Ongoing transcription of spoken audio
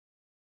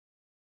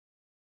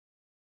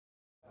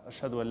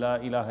أشهد أن لا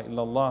إله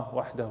إلا الله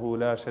وحده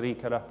لا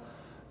شريك له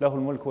له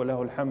الملك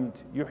وله الحمد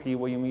يحيي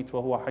ويميت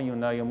وهو حي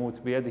لا يموت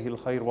بيده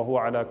الخير وهو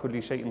على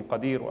كل شيء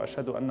قدير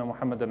وأشهد أن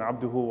محمدا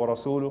عبده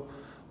ورسوله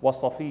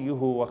وصفيه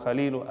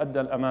وخليله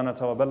أدى الأمانة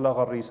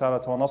وبلغ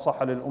الرسالة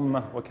ونصح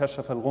للأمة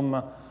وكشف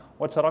الغمة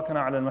وتركنا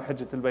على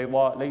المحجة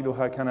البيضاء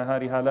ليلها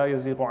كنهارها لا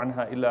يزيغ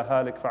عنها إلا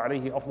هالك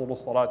فعليه أفضل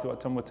الصلاة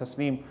وأتم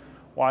التسليم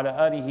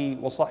وعلى آله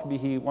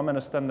وصحبه ومن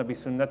استنى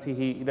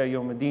بسنته إلى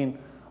يوم الدين.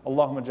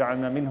 اللهم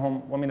اجعلنا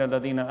منهم ومن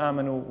الذين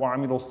آمنوا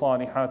وعملوا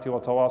الصالحات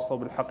وتواصوا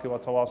بالحق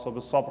وتواصوا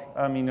بالصبر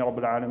آمين يا رب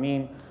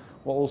العالمين.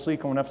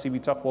 وأوصيكم نفسي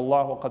بتقوى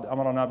الله وقد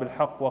أمرنا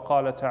بالحق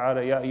وقال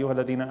تعالى يا أيها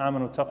الذين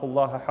آمنوا اتقوا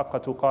الله حق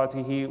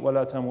تقاته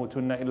ولا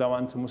تموتن إلا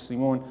وأنتم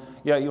مسلمون.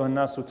 يا أيها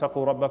الناس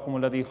اتقوا ربكم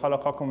الذي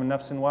خلقكم من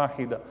نفس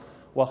واحدة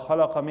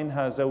وخلق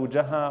منها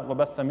زوجها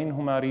وبث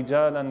منهما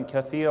رجالا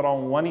كثيرا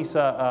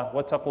ونساء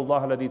واتقوا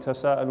الله الذي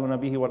تساءلون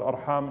به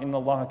والأرحام إن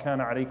الله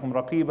كان عليكم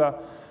رقيبا.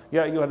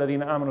 يا أيها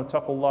الذين آمنوا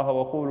اتقوا الله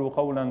وقولوا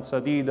قولا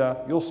سديدا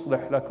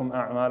يصلح لكم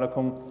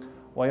أعمالكم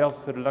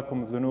ويغفر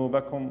لكم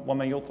ذنوبكم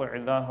ومن يطع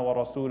الله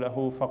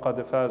ورسوله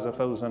فقد فاز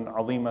فوزا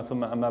عظيما.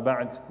 ثم أما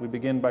بعد, we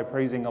begin by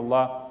praising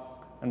Allah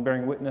and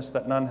bearing witness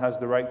that none has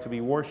the right to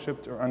be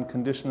worshipped or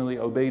unconditionally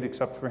obeyed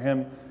except for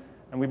Him.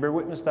 And we bear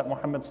witness that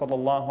Muhammad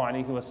sallallahu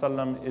alaihi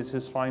wasallam is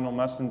His final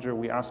messenger.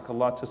 We ask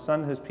Allah to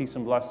send His peace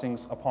and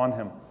blessings upon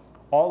Him,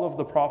 all of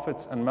the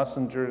prophets and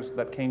messengers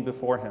that came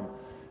before Him,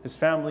 His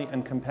family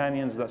and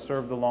companions that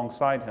served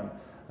alongside Him,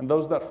 and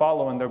those that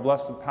follow in their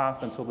blessed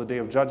path until the day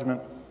of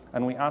judgment.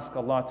 And we ask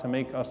Allah to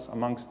make us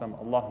amongst them.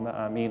 Allahumma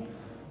ameen.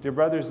 Dear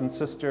brothers and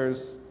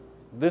sisters,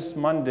 this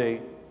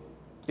Monday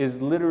is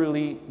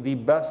literally the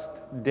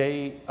best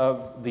day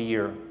of the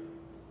year.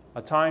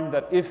 A time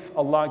that if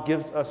Allah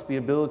gives us the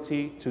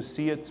ability to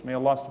see it, may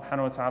Allah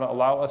subhanahu wa ta'ala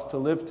allow us to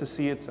live to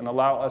see it and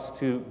allow us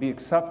to be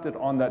accepted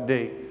on that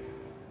day,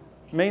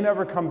 may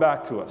never come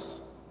back to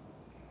us.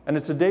 And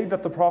it's a day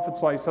that the Prophet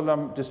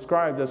ﷺ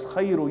described as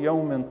خَيْرُ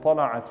يَوْمٍ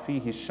طَلَعَتْ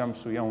فِيهِ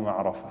الشَّمْسُ يَوْمَ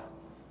عَرَفَةٍ.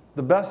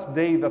 The best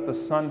day that the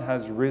sun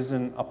has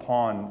risen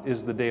upon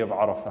is the day of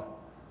Arafah.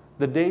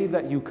 The day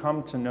that you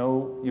come to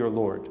know your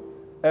Lord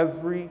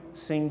every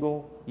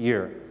single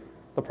year.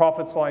 The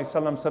Prophet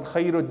ﷺ said,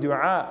 خَيْرُ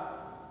الدُّعَاء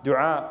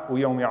دُعَاءُ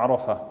يَوْمِ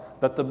عَرَفَةٍ.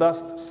 That the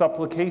best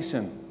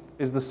supplication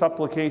is the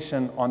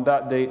supplication on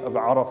that day of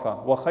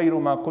Arafah. وَخَيْرُ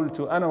مَا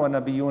قُلْتُ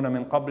أَنَا وَنَبِيُّونَ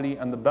مِنْ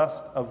قَبْلِي. And the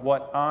best of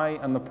what I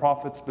and the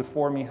prophets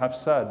before me have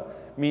said,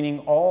 meaning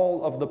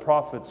all of the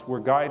prophets were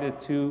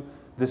guided to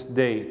this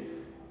day.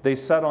 They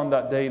said on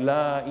that day,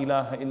 لا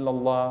إله إلا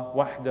الله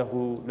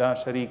وحده لا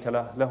شريك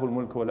له له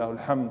الملك وله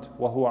الحمد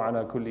وهو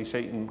على كل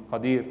شيء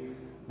قدير.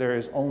 There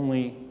is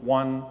only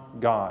one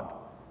God.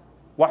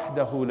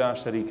 وحده لا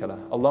شريك له,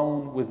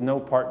 alone with no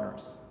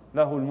partners.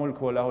 له الملك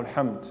وله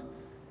الحمد.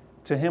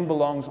 To Him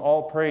belongs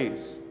all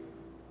praise.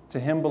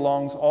 To Him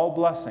belongs all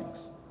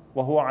blessings.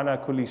 وهو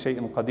على كل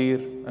شيء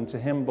قدير. And to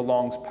Him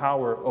belongs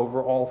power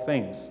over all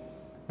things.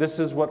 This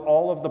is what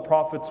all of the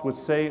prophets would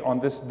say on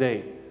this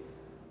day.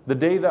 The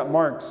day that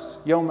marks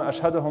يوم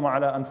أشهدهم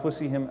على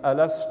أنفسهم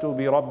ألست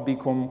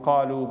بربكم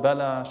قالوا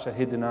بلى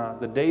شهدنا.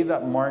 The day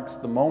that marks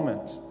the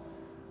moment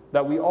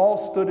that we all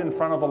stood in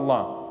front of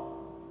Allah.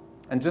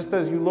 And just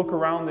as you look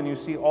around and you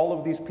see all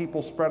of these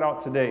people spread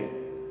out today,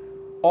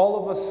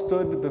 all of us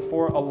stood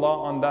before Allah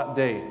on that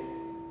day.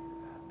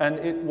 And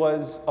it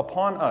was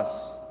upon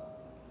us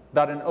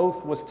that an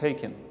oath was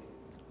taken.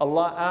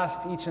 Allah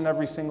asked each and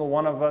every single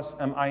one of us,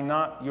 am I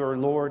not your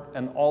Lord?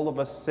 And all of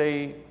us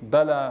say,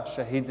 Bala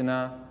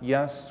shahidna,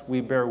 yes,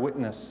 we bear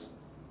witness.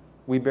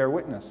 We bear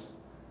witness.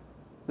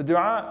 The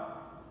dua,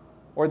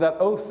 or that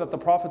oath that the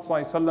Prophet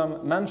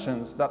ﷺ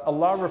mentions, that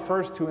Allah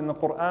refers to in the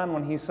Quran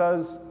when He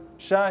says,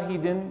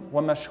 Shahidin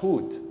wa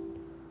mashhud.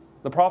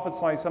 The Prophet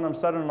ﷺ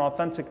said in an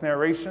authentic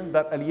narration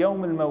that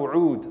al-yawm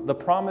al-maw'ud, the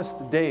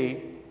promised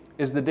day,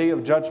 is the day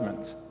of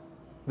judgment.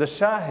 The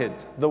shahid,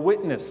 the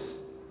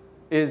witness,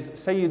 is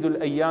Sayyidul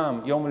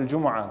Ayyam, Yawm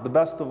al-Jum'ah, the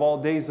best of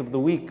all days of the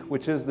week,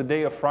 which is the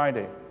day of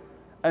Friday.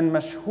 And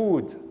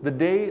Mashhud, the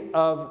day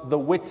of the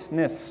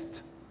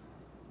witnessed,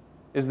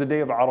 is the day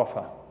of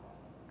Arafah,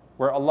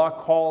 where Allah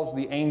calls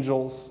the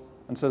angels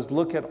and says,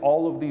 look at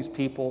all of these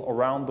people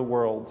around the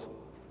world,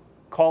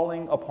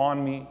 calling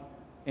upon me,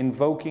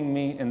 invoking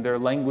me in their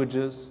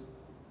languages,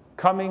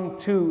 coming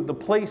to the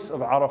place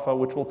of Arafah,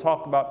 which we'll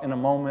talk about in a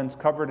moment,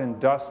 covered in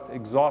dust,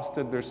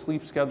 exhausted, their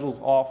sleep schedules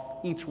off,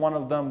 each one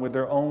of them with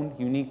their own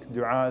unique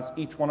du'as,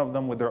 each one of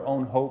them with their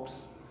own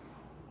hopes,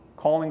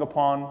 calling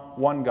upon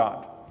one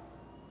God.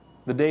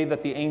 The day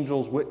that the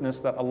angels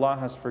witness that Allah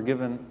has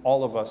forgiven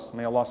all of us.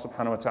 May Allah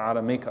subhanahu wa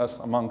ta'ala make us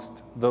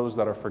amongst those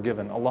that are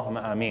forgiven.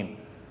 Allahumma ameen.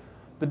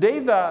 The day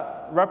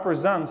that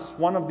represents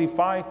one of the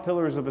 5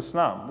 pillars of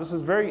Islam. This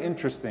is very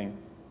interesting.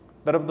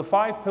 That of the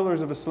 5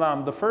 pillars of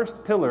Islam, the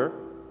first pillar,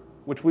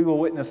 which we will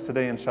witness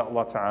today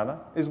inshaAllah ta'ala,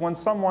 is when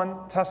someone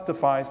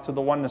testifies to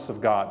the oneness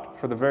of God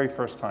for the very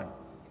first time.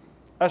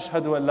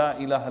 Ashhadu an la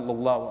ilaha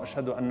illallah wa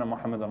ashhadu anna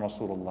Muhammadan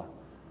Rasulullah.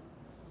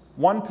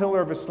 One pillar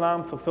of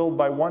Islam fulfilled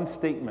by one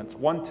statement,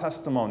 one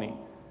testimony,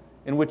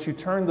 in which you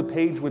turn the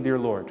page with your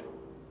Lord.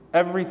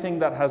 Everything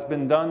that has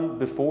been done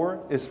before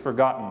is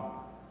forgotten.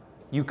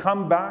 You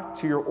come back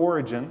to your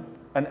origin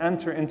and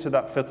enter into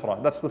that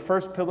fitrah. That's the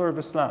first pillar of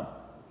Islam.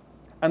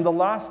 And the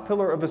last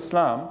pillar of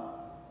Islam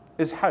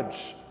is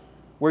Hajj,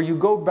 where you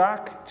go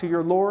back to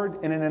your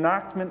Lord in an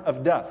enactment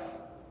of death,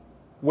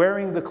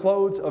 wearing the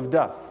clothes of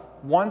death,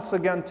 once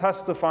again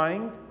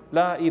testifying,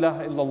 La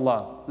ilaha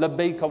illallah,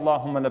 labbaik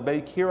Allahumma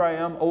labbaik, here I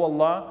am, O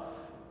Allah,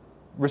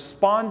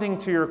 responding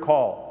to your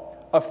call,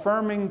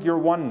 affirming your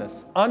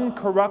oneness,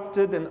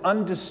 uncorrupted and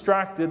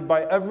undistracted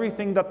by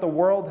everything that the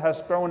world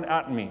has thrown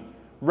at me,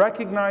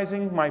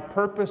 recognizing my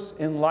purpose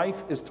in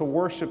life is to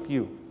worship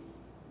you.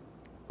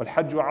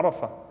 Wal-Hajju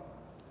Arafah,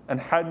 and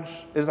Hajj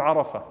is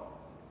Arafah.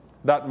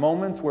 That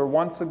moment where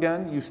once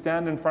again you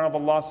stand in front of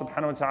Allah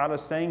subhanahu wa ta'ala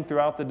saying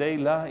throughout the day,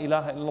 La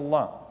ilaha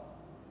illallah,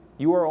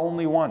 you are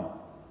only one.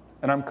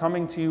 And I'm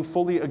coming to you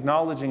fully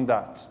acknowledging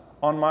that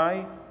on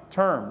my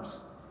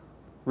terms,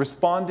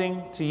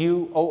 responding to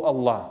you, O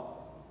Allah.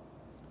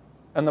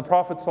 And the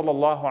Prophet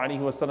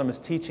ﷺ is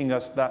teaching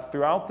us that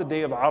throughout the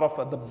day of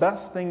Arafah, the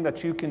best thing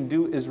that you can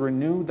do is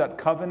renew that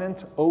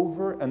covenant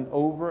over and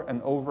over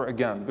and over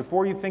again.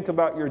 Before you think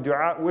about your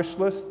dua wish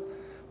list,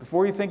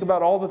 before you think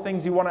about all the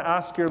things you want to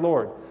ask your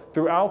Lord,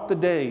 throughout the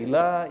day,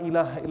 La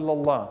ilaha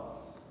illallah,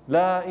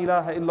 La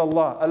ilaha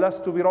illallah,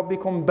 Alastu bi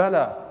rabbikum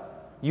bala,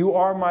 you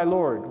are my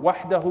Lord,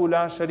 wahdahu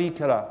la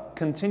sharika la,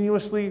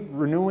 continuously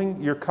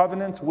renewing your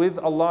covenant with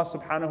Allah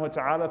subhanahu wa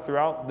ta'ala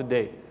throughout the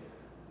day.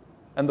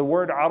 And the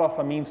word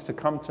Arafah means to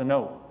come to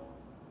know.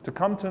 To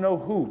come to know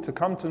who? To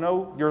come to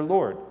know your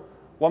Lord.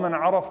 وَمَنْ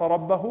عَرَفَ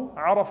رَبَّهُ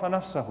عَرَفَ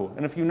نَفْسَهُ.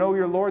 And if you know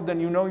your Lord, then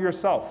you know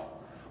yourself.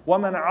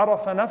 وَمَنْ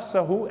عَرَفَ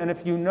نَفْسَهُ. And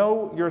if you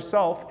know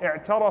yourself,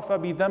 اعْتَرَفَ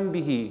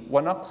بِذَنْبِهِ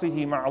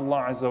وَنَقْصِهِ مَعَ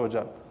اللَّهِ عَزَّ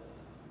وَجَلَّ.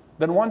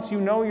 Then once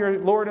you know your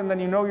Lord and then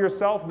you know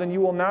yourself, then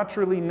you will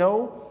naturally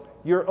know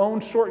your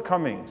own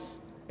shortcomings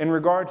in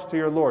regards to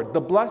your Lord.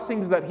 The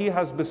blessings that He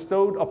has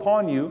bestowed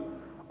upon you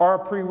are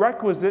a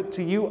prerequisite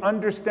to you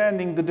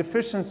understanding the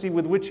deficiency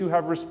with which you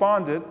have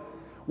responded,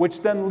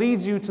 which then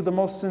leads you to the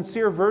most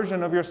sincere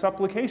version of your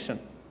supplication.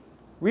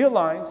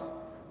 Realize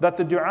that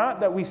the dua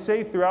that we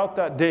say throughout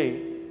that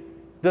day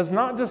does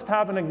not just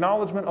have an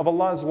acknowledgement of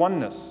Allah's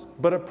oneness,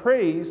 but a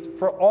praise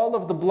for all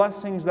of the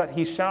blessings that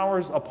He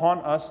showers upon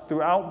us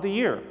throughout the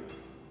year.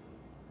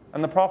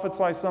 And the Prophet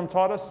ﷺ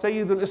taught us,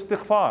 Sayyidul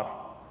Istighfar,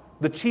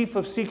 the chief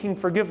of seeking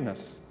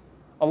forgiveness.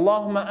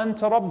 Allahumma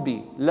anta rabbi,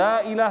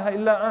 la ilaha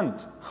illa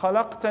ant,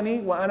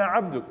 khalaqtani wa ana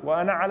abduk, wa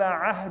ana ala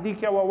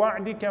ahdika wa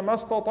wa'dika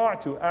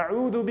mastata'tu,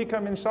 a'udhu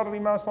bika min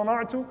sharri ma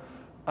sana'tu,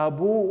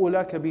 abu'u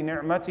laka bi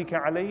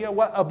ni'matika alayya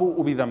wa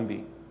abu'u bi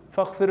dhanbi,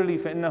 faghfir li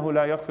fa innahu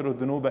la yaghfiru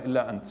dhunuba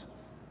illa ant.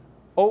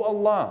 O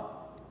Allah,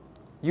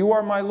 you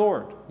are my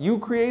Lord, you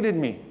created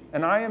me,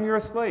 and I am your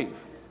slave.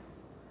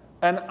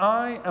 And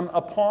I am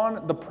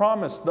upon the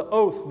promise, the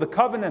oath, the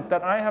covenant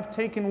that I have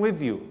taken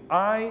with you.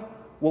 I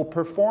will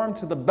perform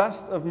to the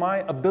best of my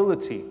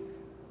ability.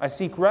 I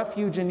seek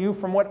refuge in you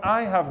from what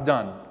I have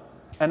done.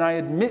 And I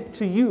admit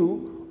to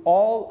you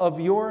all of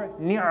your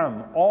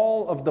ni'am,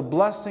 all of the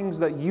blessings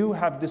that you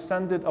have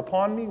descended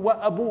upon me.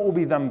 Wa abu'u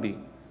bi dhanbi.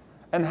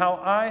 And how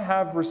I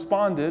have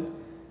responded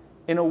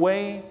in a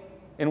way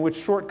in which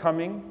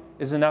shortcoming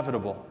is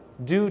inevitable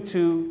due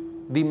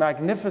to the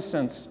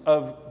magnificence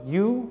of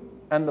you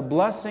and the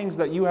blessings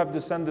that you have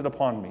descended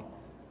upon me.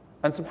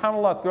 And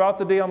subhanAllah, throughout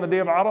the day on the day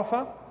of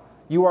Arafah,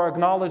 you are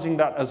acknowledging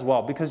that as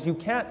well, because you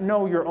can't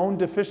know your own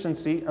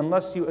deficiency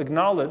unless you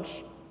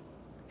acknowledge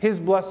His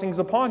blessings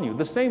upon you.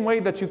 The same way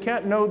that you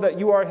can't know that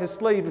you are His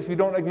slave if you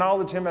don't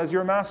acknowledge Him as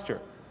your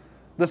master.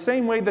 The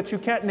same way that you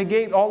can't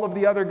negate all of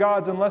the other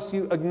gods unless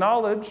you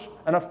acknowledge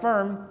and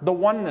affirm the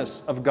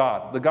oneness of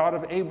God. The God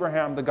of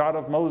Abraham, the God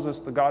of Moses,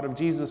 the God of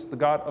Jesus, the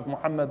God of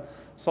Muhammad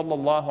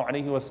sallallahu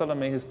alaihi wasallam.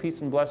 May His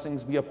peace and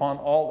blessings be upon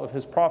all of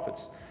His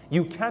prophets.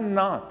 You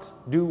cannot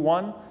do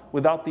one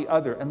without the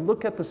other. And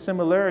look at the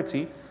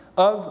similarity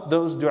of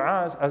those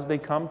du'as as they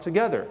come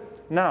together.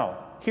 Now,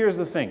 here's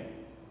the thing.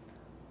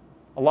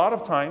 A lot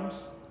of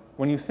times,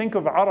 when you think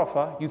of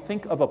Arafah, you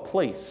think of a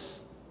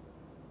place.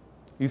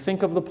 You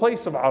think of the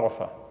place of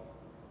Arafah.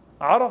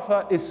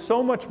 Arafah is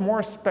so much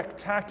more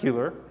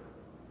spectacular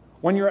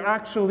when you're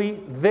actually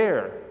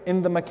there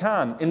in the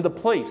makan, in the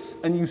place,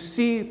 and you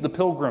see the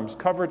pilgrims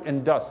covered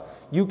in dust.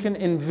 You can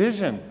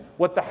envision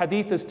what the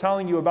hadith is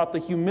telling you about the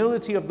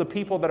humility of the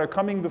people that are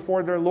coming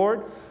before their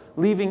Lord,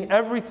 leaving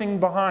everything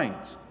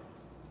behind,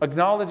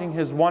 acknowledging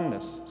His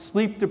oneness,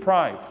 sleep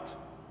deprived,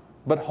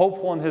 but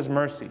hopeful in His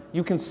mercy.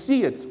 You can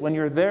see it when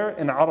you're there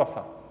in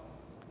Arafah.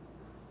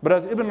 But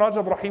as Ibn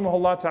Rajab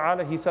rahimahullah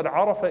ta'ala, he said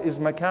Arafah is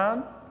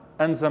makan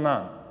and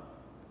zaman.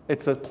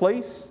 It's a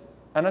place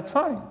and a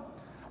time.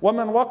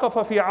 وَمَنْ وَقَفَ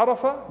فِي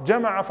عَرَفَةٍ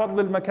جَمَعَ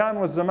فَضْلِ الْمَكَانِ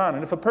وَالزَّمَانِ.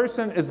 And if a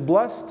person is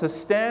blessed to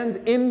stand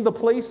in the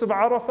place of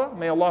Arafah,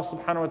 may Allah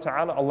subhanahu wa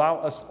ta'ala allow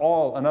us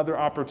all another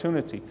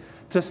opportunity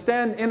to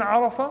stand in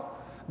Arafah,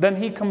 then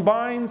he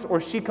combines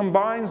or she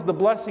combines the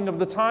blessing of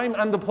the time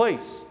and the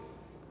place.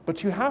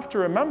 But you have to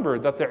remember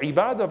that the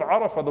ibadah of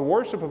Arafah, the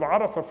worship of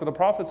Arafah for the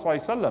Prophet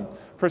ﷺ,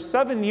 for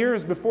 7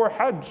 years before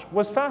Hajj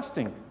was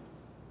fasting.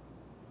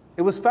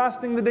 It was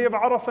fasting the day of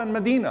Arafah in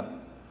Medina,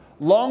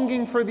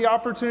 longing for the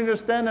opportunity to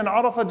stand in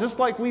Arafah just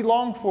like we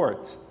long for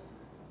it.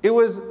 It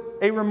was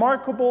a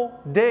remarkable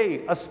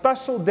day, a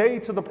special day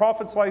to the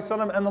Prophet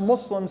ﷺ and the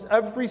Muslims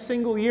every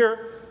single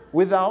year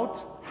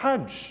without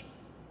Hajj.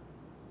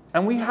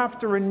 And we have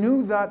to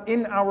renew that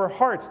in our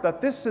hearts, that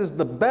this is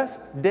the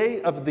best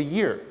day of the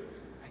year.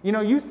 You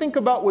know, you think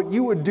about what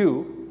you would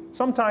do.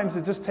 Sometimes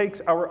it just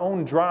takes our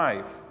own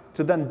drive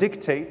to then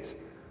dictate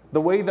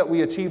the way that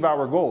we achieve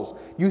our goals.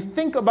 You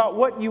think about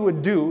what you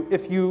would do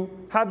if you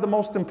had the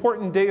most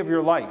important day of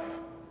your life,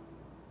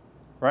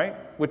 right?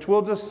 Which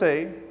we'll just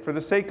say, for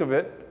the sake of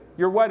it,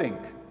 your wedding.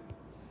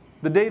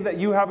 The day that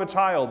you have a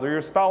child or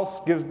your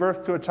spouse gives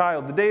birth to a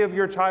child, the day of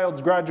your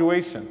child's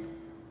graduation.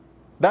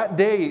 That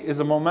day is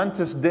a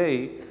momentous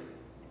day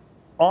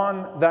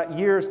on that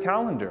year's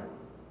calendar.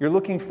 You're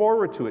looking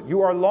forward to it.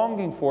 You are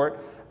longing for it.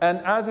 And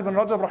as Ibn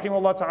Rajab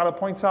rahimahullah ta'ala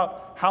points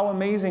out, how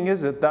amazing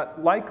is it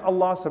that like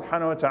Allah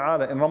subhanahu wa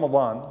ta'ala in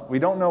Ramadan, we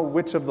don't know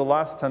which of the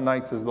last 10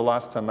 nights is the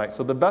last 10 nights.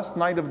 So the best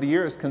night of the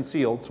year is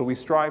concealed, so we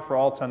strive for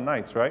all 10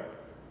 nights, right?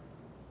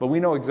 But we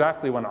know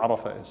exactly when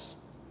Arafah is.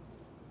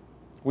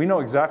 We know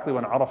exactly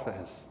when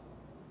Arafah is.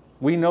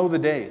 We know the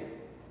day.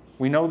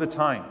 We know the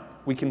time.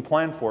 We can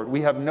plan for it.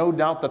 We have no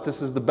doubt that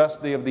this is the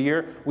best day of the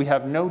year. We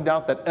have no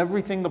doubt that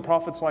everything the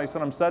Prophet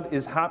ﷺ said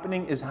is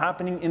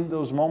happening in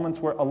those moments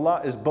where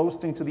Allah is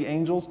boasting to the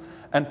angels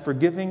and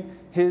forgiving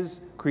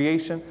His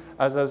creation.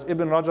 As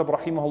Ibn Rajab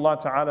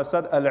rahimahullah ta'ala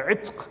said,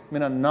 Al-'itq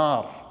min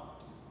al-nar.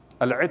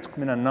 Al-'itq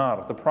min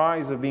al-nar. The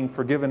prize of being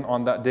forgiven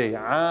on that day.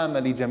 'Am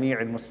li jami'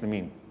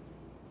 al-muslimin.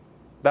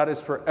 That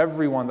is for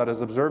everyone that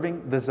is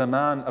observing the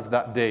zaman of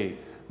that day,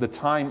 the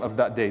time of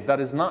that day. That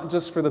is not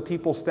just for the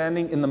people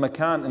standing in the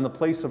makan, in the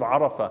place of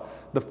Arafah.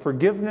 The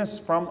forgiveness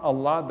from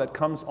Allah that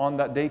comes on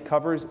that day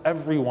covers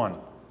everyone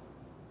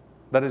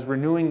that is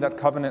renewing that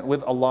covenant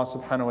with Allah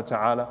subhanahu wa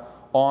ta'ala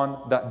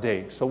on that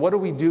day. So what do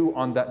we do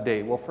on that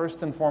day? Well,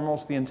 first and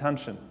foremost, the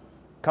intention.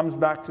 Comes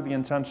back to the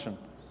intention.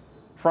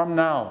 From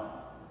now,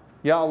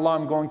 Ya Allah,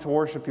 I'm going to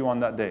worship you on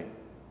that day.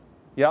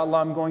 Ya Allah,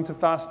 I'm going to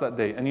fast that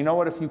day. And you know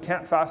what? If you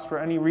can't fast for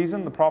any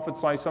reason, the Prophet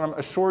ﷺ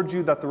assured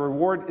you that the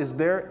reward is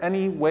there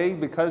anyway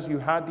because you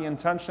had the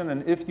intention.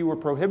 And if you were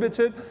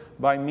prohibited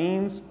by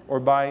means or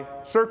by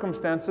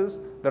circumstances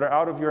that are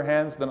out of your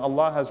hands, then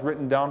Allah has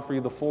written down for you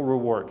the full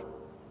reward.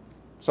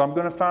 So I'm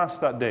going to fast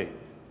that day.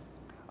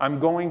 I'm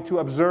going to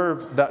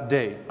observe that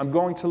day. I'm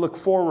going to look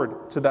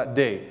forward to that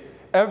day.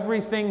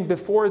 Everything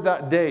before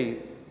that day,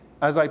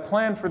 as I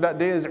plan for that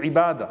day, is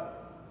ibadah,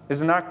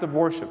 is an act of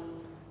worship.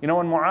 You know,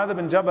 when Mu'adh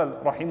bin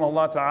Jabal,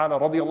 rahimahullah ta'ala,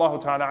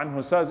 radiyallahu ta'ala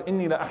anhu says,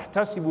 إِنِّي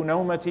لَأَحْتَسِبُ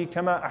نَوْمَتِي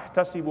كَمَا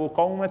أَحْتَسِبُ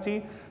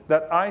قَوْمَتِي,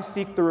 that I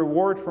seek the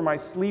reward for my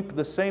sleep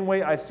the same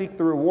way I seek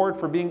the reward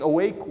for being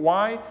awake.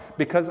 Why?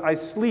 Because I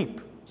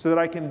sleep so that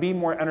I can be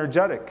more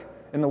energetic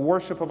in the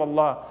worship of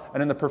Allah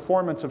and in the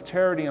performance of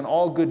charity and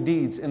all good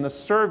deeds, in the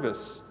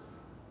service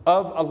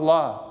of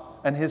Allah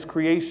and His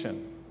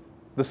creation.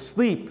 The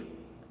sleep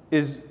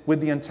is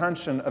with the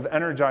intention of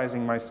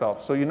energizing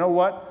myself. So you know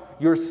what?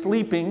 Your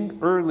sleeping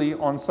early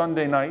on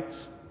Sunday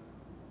nights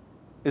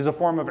is a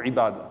form of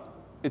ibadah.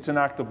 It's an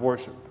act of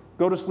worship.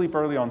 Go to sleep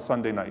early on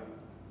Sunday night.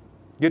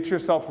 Get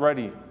yourself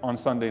ready on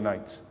Sunday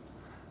night.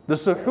 The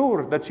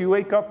suhoor that you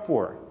wake up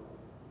for,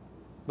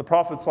 the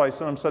Prophet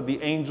ﷺ said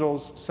the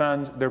angels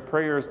send their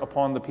prayers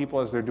upon the people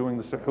as they're doing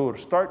the suhoor.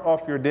 Start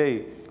off your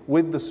day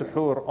with the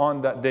suhoor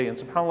on that day. And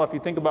subhanAllah, if you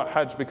think about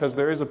Hajj, because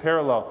there is a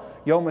parallel,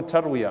 Yawm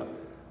al-Tarwiyah,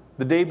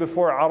 the day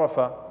before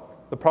Arafah,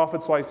 the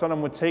Prophet ﷺ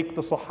would take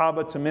the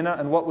Sahaba to Mina,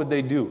 and what would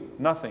they do?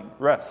 Nothing.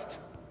 Rest.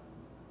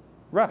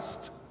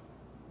 Rest.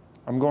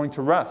 I'm going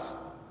to rest.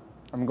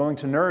 I'm going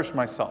to nourish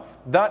myself.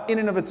 That in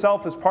and of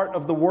itself is part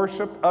of the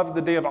worship of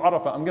the day of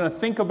Arafah. I'm going to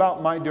think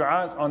about my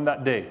du'as on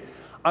that day.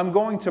 I'm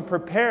going to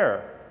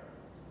prepare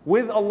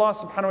with Allah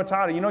subhanahu wa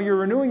ta'ala. You know, you're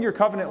renewing your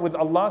covenant with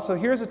Allah, so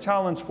here's a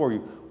challenge for you.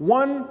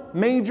 One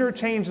major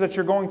change that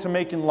you're going to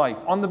make in life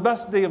on the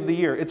best day of the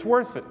year. It's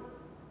worth it.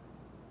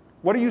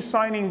 What are you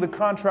signing the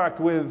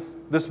contract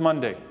with this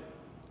Monday?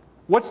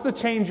 What's the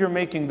change you're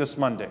making this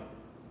Monday?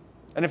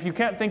 And if you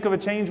can't think of a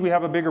change, we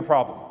have a bigger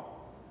problem.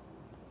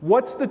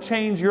 What's the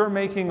change you're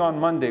making on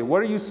Monday?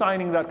 What are you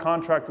signing that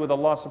contract with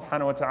Allah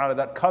subhanahu wa ta'ala,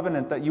 that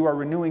covenant that you are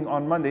renewing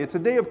on Monday? It's a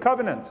day of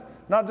covenant,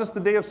 not just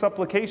a day of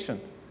supplication.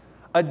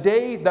 A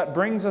day that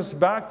brings us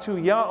back to,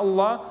 Ya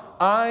Allah,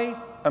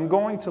 I am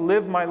going to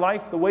live my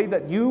life the way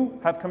that you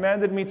have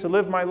commanded me to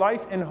live my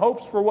life in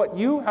hopes for what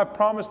you have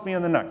promised me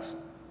in the next.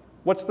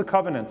 What's the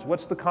covenant?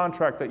 What's the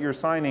contract that you're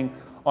signing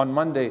on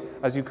Monday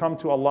as you come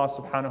to Allah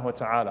subhanahu wa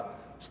ta'ala?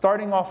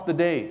 Starting off the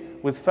day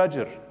with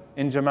Fajr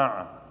in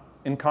Jama'ah,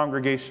 in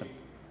congregation.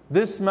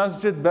 This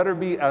masjid better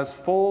be as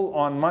full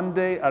on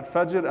Monday at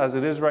Fajr as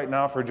it is right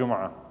now for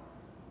Jum'ah.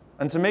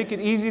 And to make it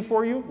easy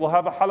for you, we'll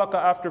have a halaqah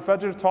after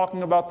Fajr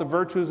talking about the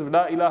virtues of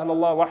La ilaha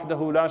illallah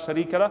wahdahu la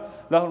sharika lah,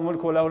 lahul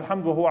mulku wa lahul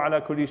hamdu wa huwa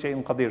ala kulli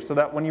shay'in qadir. So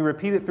that when you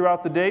repeat it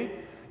throughout the day,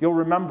 you'll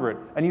remember it.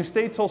 And you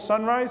stay till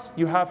sunrise,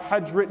 you have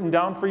Hajj written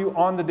down for you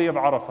on the day of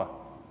Arafah.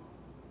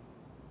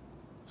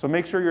 So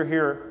make sure you're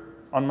here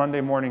on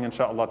Monday morning,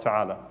 inshallah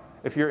ta'ala.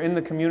 If you're in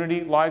the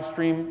community, live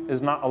stream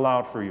is not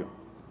allowed for you.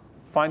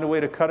 Find a way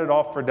to cut it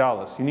off for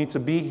Dallas. You need to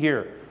be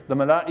here. The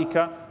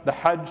malaika, the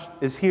hajj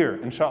is here,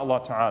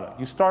 inshallah ta'ala.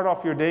 You start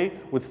off your day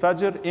with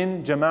fajr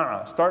in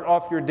jama'ah. Start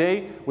off your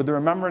day with the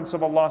remembrance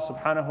of Allah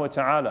subhanahu wa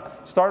ta'ala.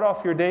 Start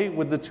off your day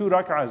with the 2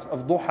 rak'ahs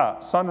of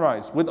duha,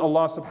 sunrise, with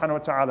Allah subhanahu wa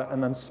ta'ala.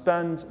 And then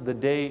spend the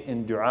day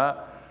in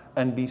dua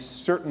and be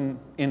certain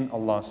in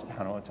Allah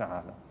subhanahu wa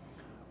ta'ala.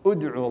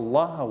 Ud'u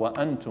Allah wa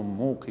antum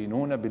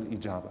muqinuna bil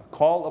ijaba.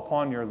 Call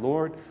upon your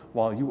Lord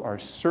while you are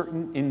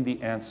certain in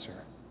the answer.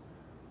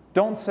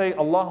 Don't say,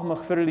 Allahumma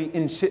khfirli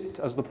in shit,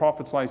 as the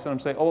Prophet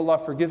ﷺ say, oh Allah,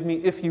 forgive me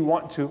if you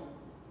want to,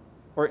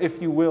 or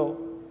if you will.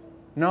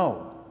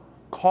 No.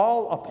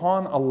 Call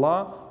upon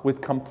Allah with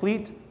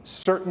complete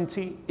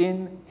certainty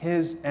in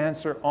His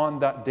answer on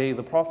that day.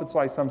 The Prophet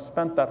ﷺ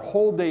spent that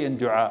whole day in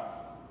dua.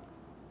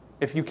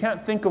 If you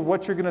can't think of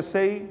what you're going to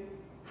say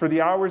for the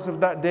hours of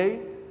that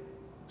day,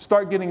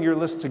 start getting your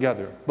list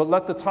together. But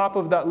let the top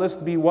of that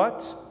list be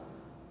what?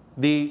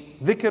 The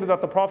dhikr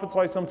that the Prophet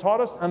ﷺ taught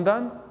us, and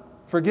then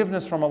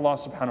forgiveness from Allah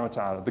subhanahu wa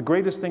ta'ala. The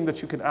greatest thing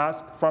that you could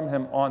ask from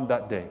Him on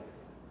that day.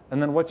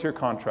 And then what's your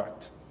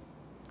contract?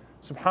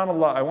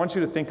 SubhanAllah, I want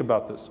you to think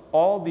about this.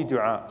 All the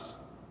du'as,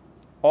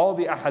 all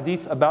the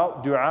ahadith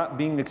about dua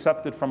being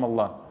accepted from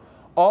Allah,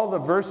 all the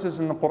verses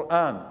in the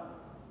Quran,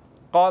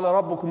 قَالَ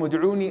رَبُّكُمْ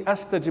udu'uni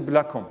astajib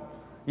lakum.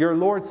 Your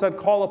Lord said,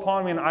 call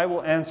upon me and I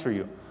will answer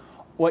you.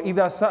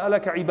 وَإِذَا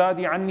سَأَلَكَ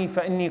عِبَادِي عَنِّي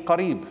فَإِنِّي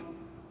قَرِيبٌ.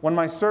 When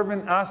my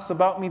servant asks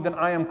about me, then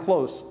I am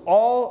close.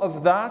 All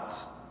of that,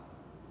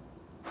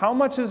 how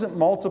much is it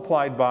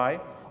multiplied by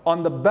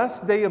on the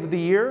best day of the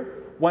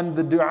year when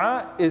the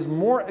dua is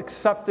more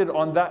accepted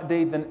on that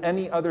day than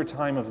any other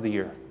time of the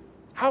year?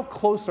 How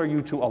close are you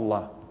to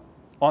Allah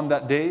on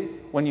that day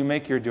when you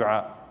make your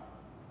dua?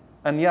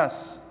 And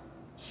yes,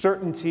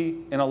 certainty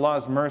in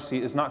Allah's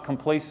mercy is not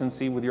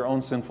complacency with your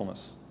own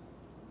sinfulness.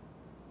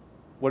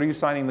 What are you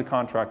signing the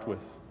contract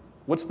with?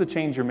 What's the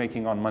change you're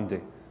making on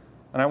Monday?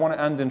 And I want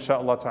to end,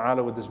 inshallah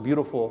ta'ala, with this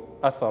beautiful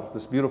athar,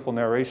 this beautiful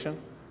narration,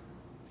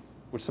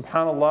 which,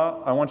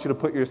 subhanAllah, I want you to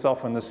put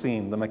yourself in the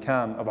scene, the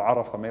makan of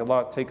Arafah. May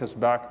Allah take us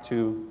back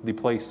to the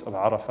place of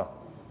Arafah.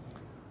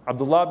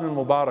 Abdullah ibn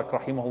Mubarak,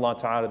 rahimahullah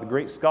ta'ala, the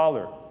great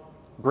scholar,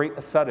 great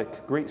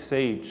ascetic, great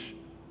sage,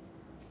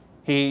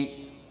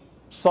 he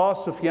saw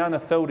Sufyan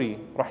al-Thawri,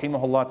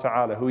 rahimahullah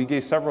ta'ala, who he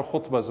gave several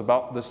khutbahs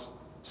about this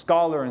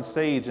scholar and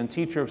sage and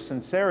teacher of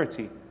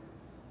sincerity.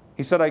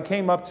 He said, I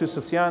came up to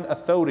Sufyan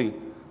al-Thawri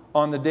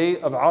on the day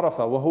of Arafah,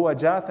 وَهُوَ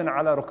جَاثٍ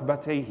عَلَى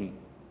رُكْبَتَيْهِ.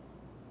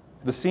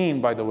 The scene,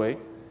 by the way,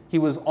 he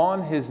was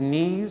on his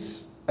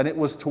knees, and it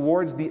was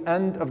towards the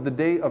end of the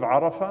day of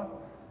Arafah,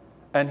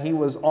 and he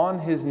was on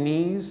his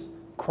knees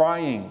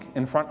crying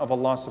in front of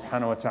Allah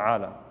subhanahu wa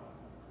ta'ala.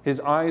 His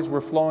eyes were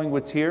flowing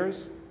with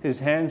tears, his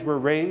hands were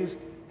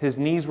raised, his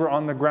knees were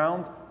on the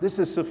ground. This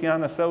is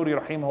Sufyan al-Thawri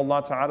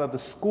rahimahullah ta'ala, the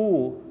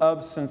school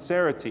of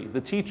sincerity,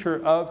 the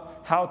teacher of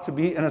how to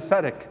be an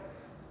ascetic.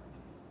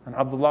 And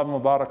Abdullah ibn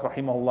Mubarak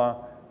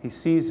rahimahullah, he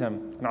sees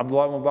him, and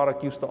Abdullah ibn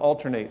Mubarak used to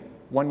alternate.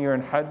 1 year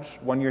in Hajj,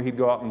 1 year he'd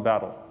go out in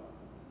battle.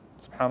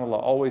 SubhanAllah,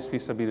 always fi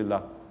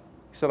sabilillah.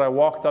 He said, I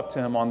walked up to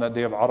him on that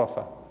day of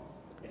Arafah,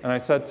 and I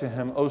said to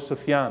him, O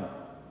Sufyan,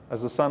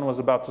 as the sun was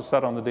about to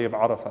set on the day of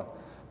Arafah,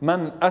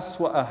 Man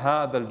aswa'a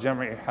hadha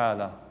al-jam'i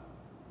hala.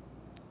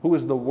 Who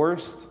is the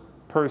worst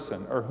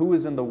person, or who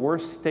is in the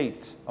worst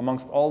state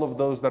amongst all of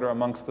those that are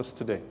amongst us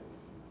today?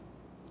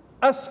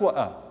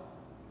 Aswa'a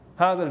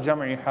hadha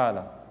al-jam'i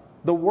hala.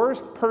 The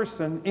worst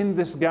person in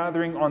this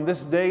gathering on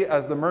this day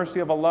as the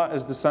mercy of Allah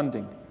is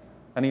descending.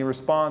 And he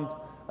responds,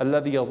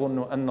 الَّذِي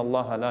يَظُنُّ أَنَّ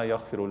اللَّهَ لَا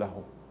يَغْفِرُ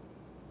لَهُ.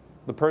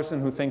 The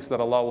person who thinks that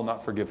Allah will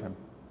not forgive him.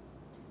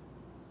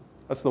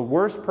 That's the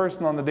worst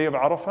person on the day of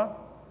Arafah,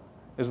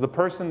 is the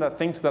person that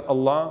thinks that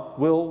Allah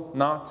will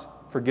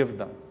not forgive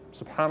them.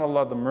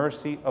 SubhanAllah, the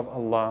mercy of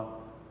Allah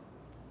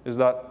is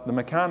that the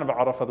makan of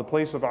Arafah, the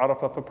place of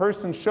Arafah, if a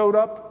person showed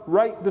up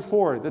right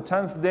before the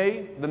 10th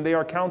day, then they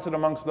are counted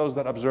amongst those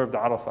that observed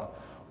Arafah.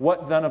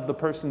 What then of the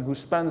person who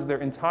spends their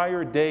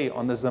entire day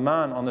on the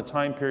zaman, on the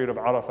time period of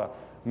Arafah,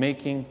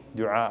 making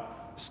dua?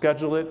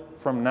 Schedule it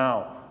from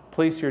now.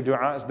 Place your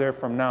du'as there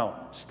from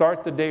now.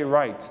 Start the day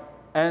right.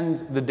 End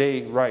the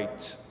day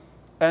right.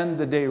 End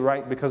the day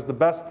right, because the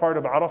best part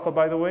of Arafah,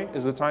 by the way,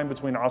 is the time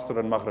between Asr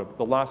and Maghrib,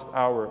 the last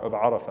hour of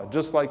Arafah.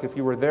 Just like if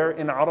you were there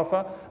in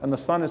Arafah and the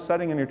sun is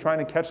setting and you're trying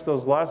to catch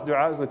those last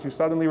du'as that you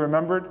suddenly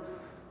remembered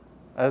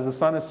as the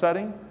sun is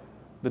setting,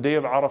 the day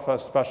of Arafah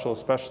is special,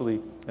 especially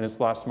in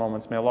its last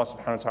moments. May Allah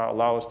subhanahu wa ta'ala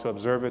allow us to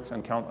observe it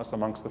and count us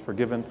amongst the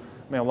forgiven.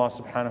 May Allah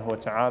subhanahu wa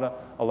ta'ala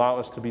allow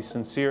us to be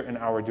sincere in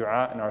our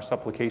dua and our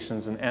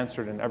supplications and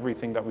answered in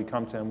everything that we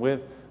come to Him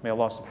with. May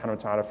Allah subhanahu wa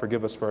ta'ala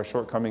forgive us for our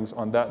shortcomings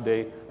on that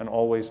day and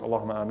always.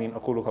 Allahumma ameen.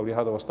 أقول قولي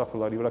هذا واستغفر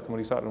الله لي ولكم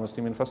ولسائر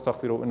المسلمين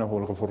فاستغفروه إنه هو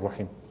الغفور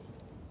الرحيم.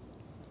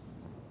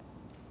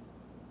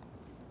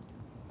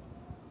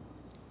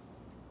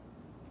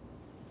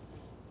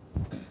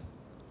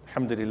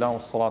 الحمد لله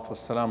والصلاة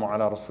والسلام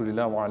على رسول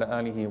الله وعلى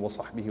آله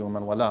وصحبه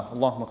ومن والاه.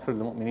 اللهم اغفر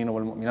للمؤمنين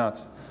والمؤمنات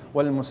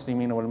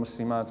والمسلمين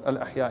والمسلمات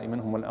الأحياء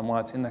منهم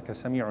والأموات إنك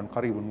سميع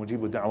قريب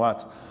مجيب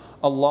الدعوات.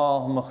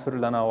 اللهم اغفر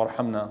لنا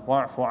وارحمنا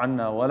واعف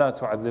عنا ولا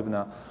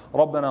تعذبنا.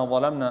 ربنا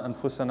ظلمنا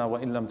أنفسنا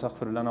وإن لم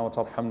تغفر لنا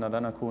وترحمنا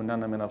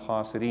لنكونن من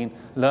الخاسرين.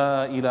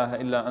 لا إله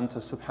إلا أنت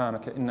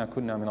سبحانك إنا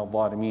كنا من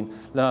الظالمين.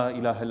 لا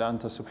إله إلا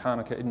أنت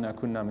سبحانك إنا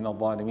كنا من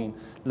الظالمين.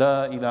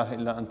 لا إله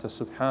إلا أنت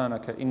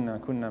سبحانك إنا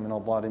كنا من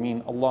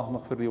الظالمين. اللهم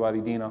اغفر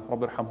لوالدينا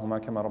رب ارحمهما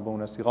كما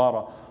ربونا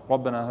صغارا.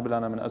 ربنا هب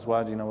لنا من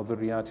أزواجنا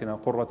وذرياتنا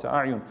قرة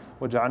أعين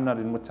واجعلنا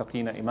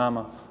للمتقين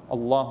إماما.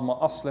 اللهم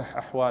أصلح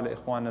أحوال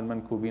إخواننا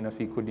المنكوبين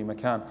في كل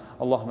مكان.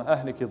 اللهم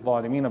أهلك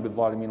الظالمين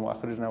بالظالمين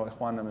وأخرجنا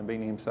وإخواننا من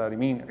بينهم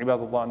سالمين.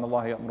 عباد الله، أن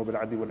الله يأمر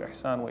بالعدل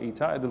والإحسان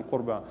وإيتاء ذي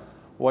القربى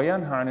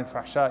وينهى عن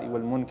الفحشاء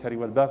والمنكر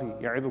والبغي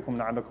يعظكم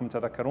لعلكم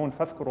تذكرون.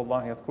 فاذكروا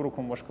الله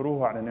يذكركم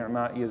واشكروه على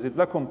نعمائه يزد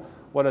لكم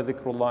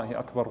ولذكر الله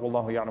أكبر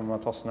والله يعلم ما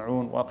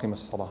تصنعون. وأقم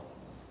الصلاة.